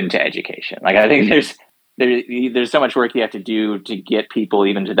open to education. Like I think there's so much work you have to do to get people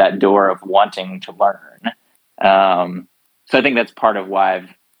even to that door of wanting to learn. So I think that's part of why I've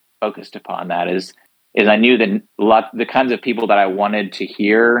focused upon that is I knew that the kinds of people that I wanted to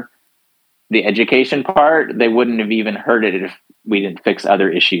hear the education part, they wouldn't have even heard it if we didn't fix other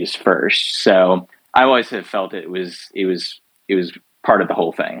issues first. So I always have felt it was part of the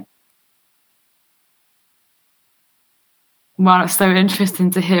whole thing. Wow, it's so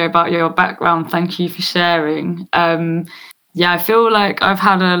interesting to hear about your background. Thank you for sharing. I feel like I've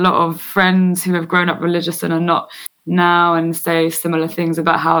had a lot of friends who have grown up religious and are not now and say similar things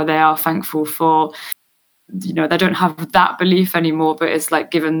about how they are thankful for, they don't have that belief anymore, but it's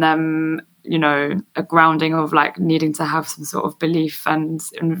like given them, a grounding of like needing to have some sort of belief and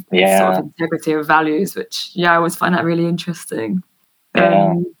sort of integrity of values, which, I always find that really interesting.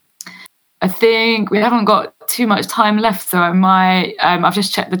 Yeah. I think we haven't got too much time left, so I might. I've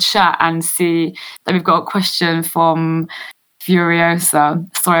just checked the chat and see that we've got a question from Furiosa.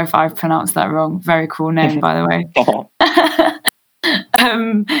 Sorry if I've pronounced that wrong. Very cool name, by the way.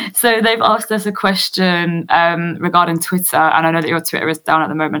 So they've asked us a question regarding Twitter, and I know that your Twitter is down at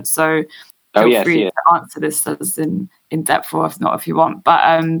the moment, so feel free to answer this as in depth, or if not, if you want.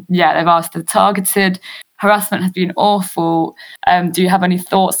 But they've asked, the targeted harassment has been awful. Do you have any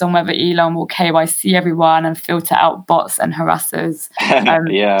thoughts on whether Elon will KYC everyone and filter out bots and harassers?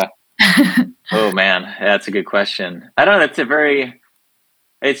 Yeah. Oh man, that's a good question. I don't know.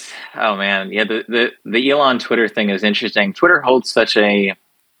 The Elon Twitter thing is interesting. Twitter holds such a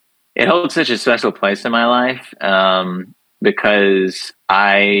special place in my life because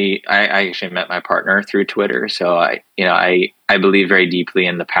I actually met my partner through Twitter. So I believe very deeply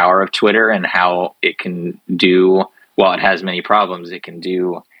in the power of Twitter and how it can do, while it has many problems, it can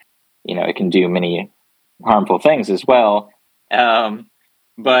do many harmful things as well.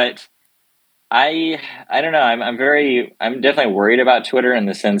 But I don't know. I'm definitely worried about Twitter in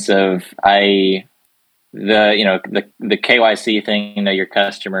the sense of the KYC thing, your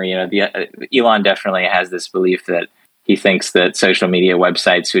customer, Elon definitely has this belief that he thinks that social media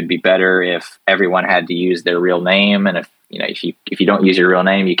websites would be better if everyone had to use their real name. And if you don't use your real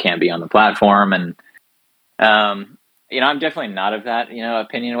name, you can't be on the platform. And, I'm definitely not of that,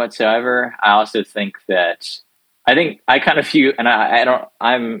 opinion whatsoever. I also think that I kind of view, and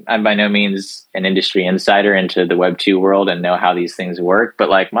I'm by no means an industry insider into the Web2 world and know how these things work. But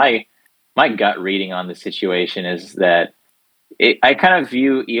like my gut reading on the situation is that I kind of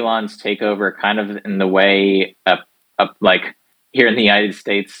view Elon's takeover kind of in the way like here in the United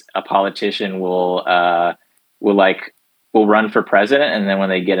States, a politician will run for president, and then when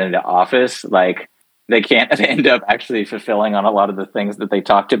they get into office, like they can't end up actually fulfilling on a lot of the things that they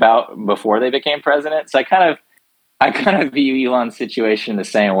talked about before they became president. So I kind of view Elon's situation the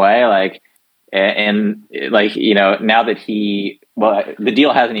same way, like, and like, now that the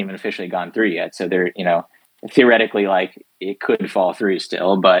deal hasn't even officially gone through yet. So there, theoretically, like it could fall through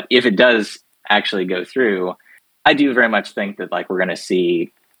still, but if it does actually go through, I do very much think that like we're not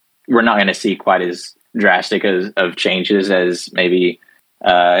going to see quite as drastic of changes as maybe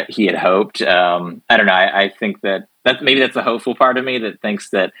he had hoped. I don't know. I think that maybe that's the hopeful part of me that thinks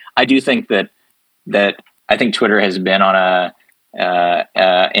that I do think that I think Twitter has been on a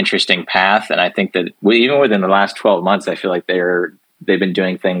interesting path, and I think that even within the last 12 months, I feel like they've been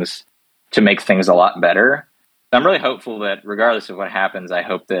doing things to make things a lot better. I'm really hopeful that regardless of what happens, I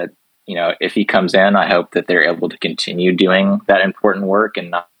hope that, if he comes in, I hope that they're able to continue doing that important work and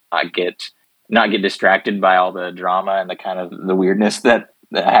not get distracted by all the drama and the kind of the weirdness that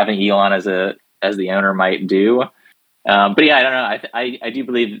having Elon as the owner might do. But yeah, I don't know. I do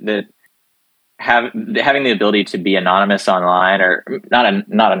believe that having the ability to be anonymous online, or not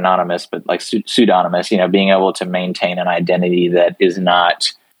anonymous, but like pseudonymous, being able to maintain an identity that is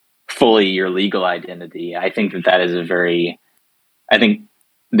not fully your legal identity. I think that is I think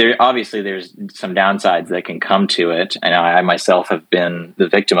there's some downsides that can come to it. And I myself have been the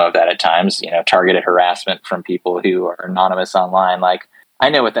victim of that at times, targeted harassment from people who are anonymous online. Like, I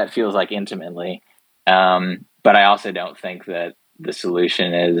know what that feels like intimately. But I also don't think that the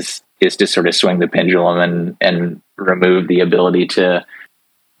solution is to sort of swing the pendulum and remove the ability to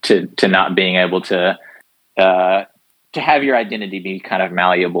not being able to have your identity be kind of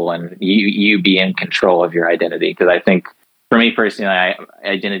malleable and you be in control of your identity. Because I think for me personally,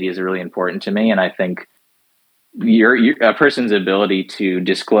 identity is really important to me. And I think a person's ability to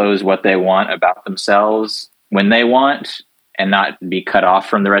disclose what they want about themselves when they want and not be cut off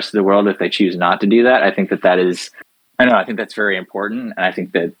from the rest of the world if they choose not to do that. I think that is, I think that's very important. And I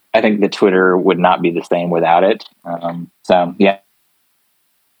think that Twitter would not be the same without it. So yeah,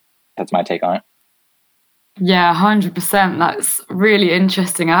 that's my take on it. Yeah, 100%. That's really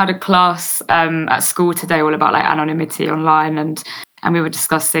interesting. I had a class at school today all about like anonymity online, and we were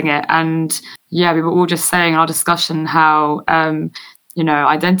discussing it. And yeah, we were all just saying in our discussion how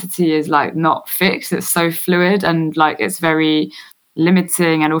identity is like not fixed. It's so fluid, and like it's very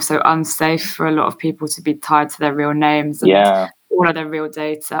limiting and also unsafe for a lot of people to be tied to their real names and all of their real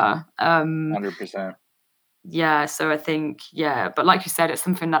data. 100%. Yeah, so I think, but like you said, it's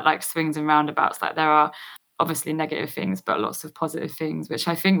something that like swings and roundabouts. Like, there are obviously negative things, but lots of positive things, which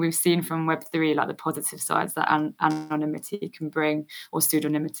I think we've seen from Web3, like the positive sides that anonymity can bring, or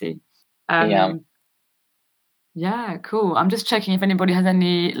pseudonymity. Yeah, cool. I'm just checking if anybody has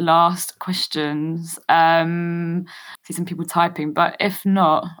any last questions. See some people typing, but if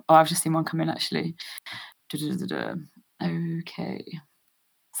not, I've just seen one come in actually. Okay.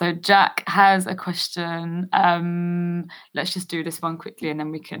 So Jack has a question. Let's just do this one quickly, and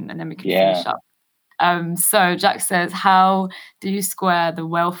then we can finish up. So Jack says, how do you square the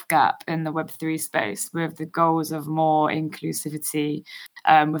wealth gap in the Web3 space with the goals of more inclusivity?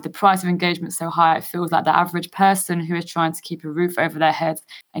 With the price of engagement so high, it feels like the average person who is trying to keep a roof over their head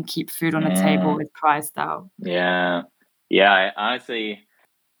and keep food on the table is priced out. Yeah. Honestly,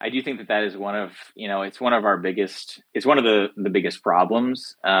 I do think that is one of, it's one of the biggest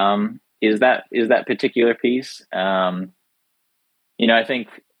problems, is that particular piece. I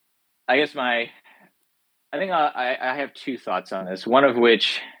have two thoughts on this. One of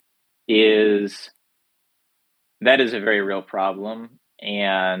which is that is a very real problem.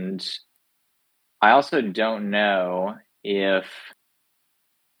 And I also don't know if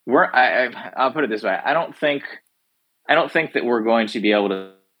I'll put it this way. I don't think that we're going to be able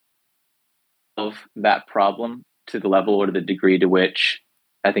to solve that problem to the level or to the degree to which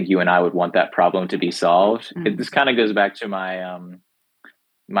I think you and I would want that problem to be solved. This kind of goes back to my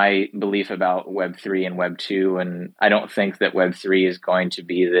my belief about Web3 and Web2, and I don't think that Web3 is going to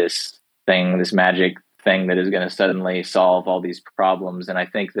be this magic thing that is going to suddenly solve all these problems. And I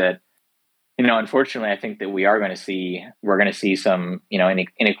think that, unfortunately, I think that we're going to see some,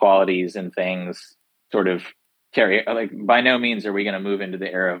 inequalities and things sort of carry. Like, by no means are we going to move into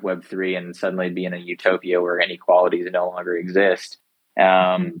the era of Web3 and suddenly be in a utopia where inequalities no longer exist.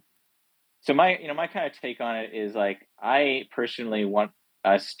 So my kind of take on it is, like, I personally want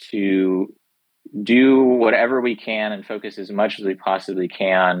us to do whatever we can and focus as much as we possibly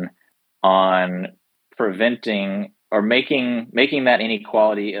can on preventing or making that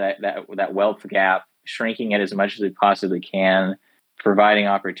inequality, that wealth gap, shrinking it as much as we possibly can, providing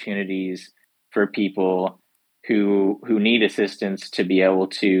opportunities for people who need assistance to be able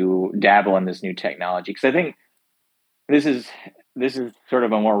to dabble in this new technology. Because I think this is sort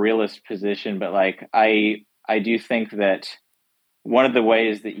of a more realist position, but like I do think that one of the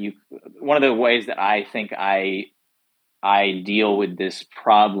ways that I think I deal with this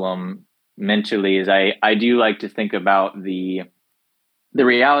problem mentally is I do like to think about the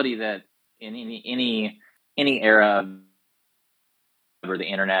reality that in any era of the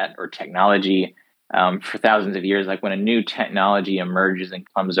internet or technology, for thousands of years. Like when a new technology emerges and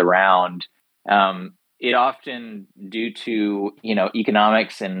comes around, it often, due to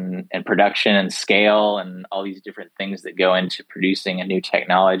economics and production and scale and all these different things that go into producing a new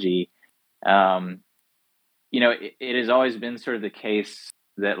technology, it has always been sort of the case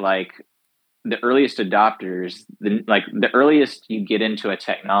that like the earliest adopters, the earliest you get into a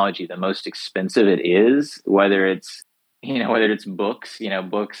technology, the most expensive it is, whether it's books,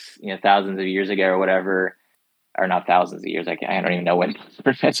 thousands of years ago or whatever, or not thousands of years. I don't even know when.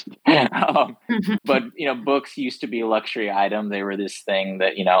 But books used to be a luxury item. They were this thing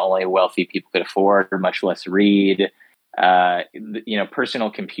that only wealthy people could afford, or much less read. Personal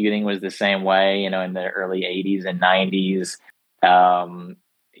computing was the same way. In the early '80s and '90s.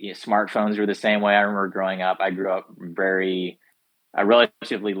 Smartphones were the same way. I remember growing up. I grew up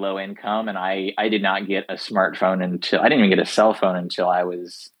relatively low income, and I did not get a smartphone until I didn't even get a cell phone until I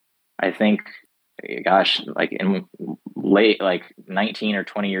was, I think, like in late, like 19 or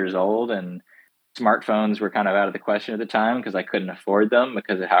 20 years old. And smartphones were kind of out of the question at the time because I couldn't afford them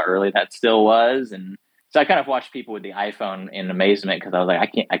because of how early that still was. And so I kind of watched people with the iPhone in amazement because I was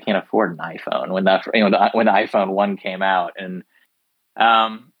like, I can't afford an iPhone when the iPhone 1 came out. And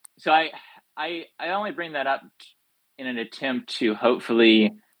so I only bring that up in an attempt to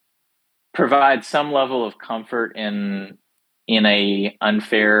hopefully provide some level of comfort in a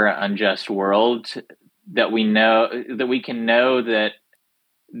unfair, unjust world, that we can know that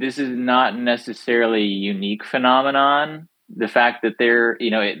this is not necessarily a unique phenomenon. The fact that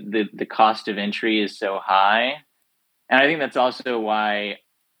the cost of entry is so high, and I think that's also why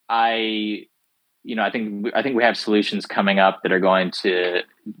I think we have solutions coming up that are going to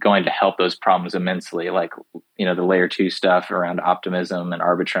help those problems immensely. Like, the layer 2 stuff around optimism and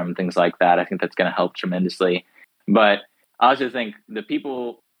Arbitrum, things like that. I think that's going to help tremendously. But I also think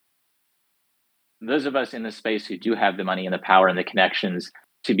those of us in this space who do have the money and the power and the connections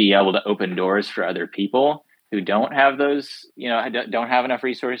to be able to open doors for other people who don't have those, don't have enough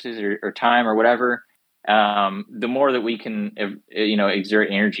resources or time or whatever, the more that we can, exert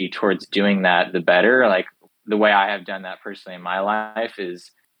energy towards doing that, the better. Like the way I have done that personally in my life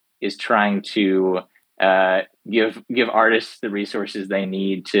is trying to give artists the resources they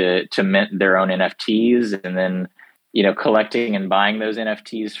need to mint their own NFTs, and then collecting and buying those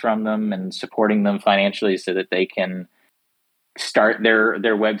NFTs from them and supporting them financially so that they can start their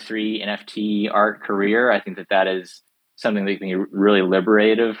Web3 NFT art career. I think that is something that can be really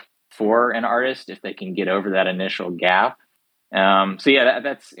liberative for an artist if they can get over that initial gap. So yeah,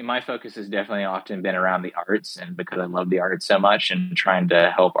 that's my focus has definitely often been around the arts, and because I love the arts so much and trying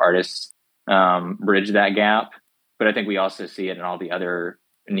to help artists bridge that gap. But I think we also see it in all the other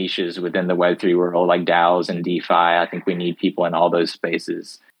niches within the Web3 world, like DAOs and DeFi. I think we need people in all those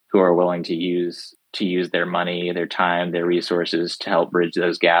spaces who are willing to use their money, their time, their resources to help bridge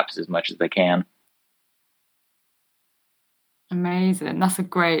those gaps as much as they can. Amazing. That's a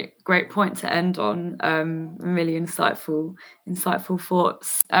great point to end on. Really insightful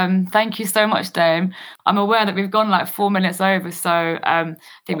thoughts. Thank you so much, Dame. I'm aware that we've gone like 4 minutes over, so I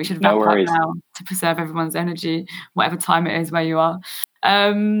think we should wrap up now to preserve everyone's energy, whatever time it is where you are.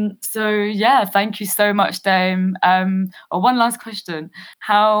 So yeah, thank you so much, Dame. One last question.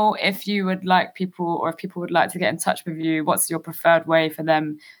 If people would like to get in touch with you, what's your preferred way for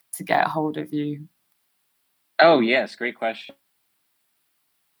them to get a hold of you? Oh, yes. Great question.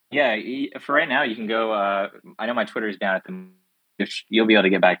 Yeah, for right now, you can go. I know my Twitter is down at the. You'll be able to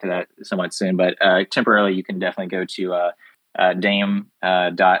get back to that somewhat soon, but temporarily, you can definitely go to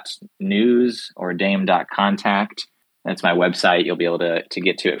dame.news or dame.contact. That's my website. You'll be able to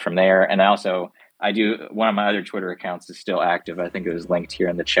get to it from there. And I do. One of my other Twitter accounts is still active. I think it was linked here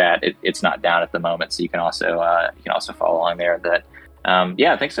in the chat. It's not down at the moment, so you can also follow along there. But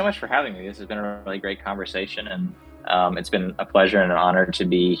yeah, thanks so much for having me. This has been a really great conversation, and it's been a pleasure and an honor to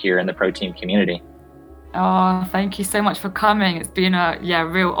be here in the Protein community. Oh, thank you so much for coming. It's been a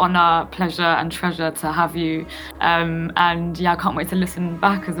real honor, pleasure, and treasure to have you. And I can't wait to listen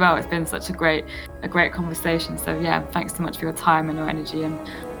back as well. It's been such a great conversation. So yeah, thanks so much for your time and your energy and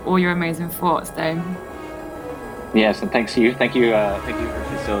all your amazing thoughts, Dame. Yes, and thank you for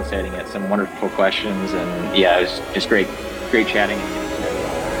facilitating it. Some wonderful questions, and yeah, it was just great chatting.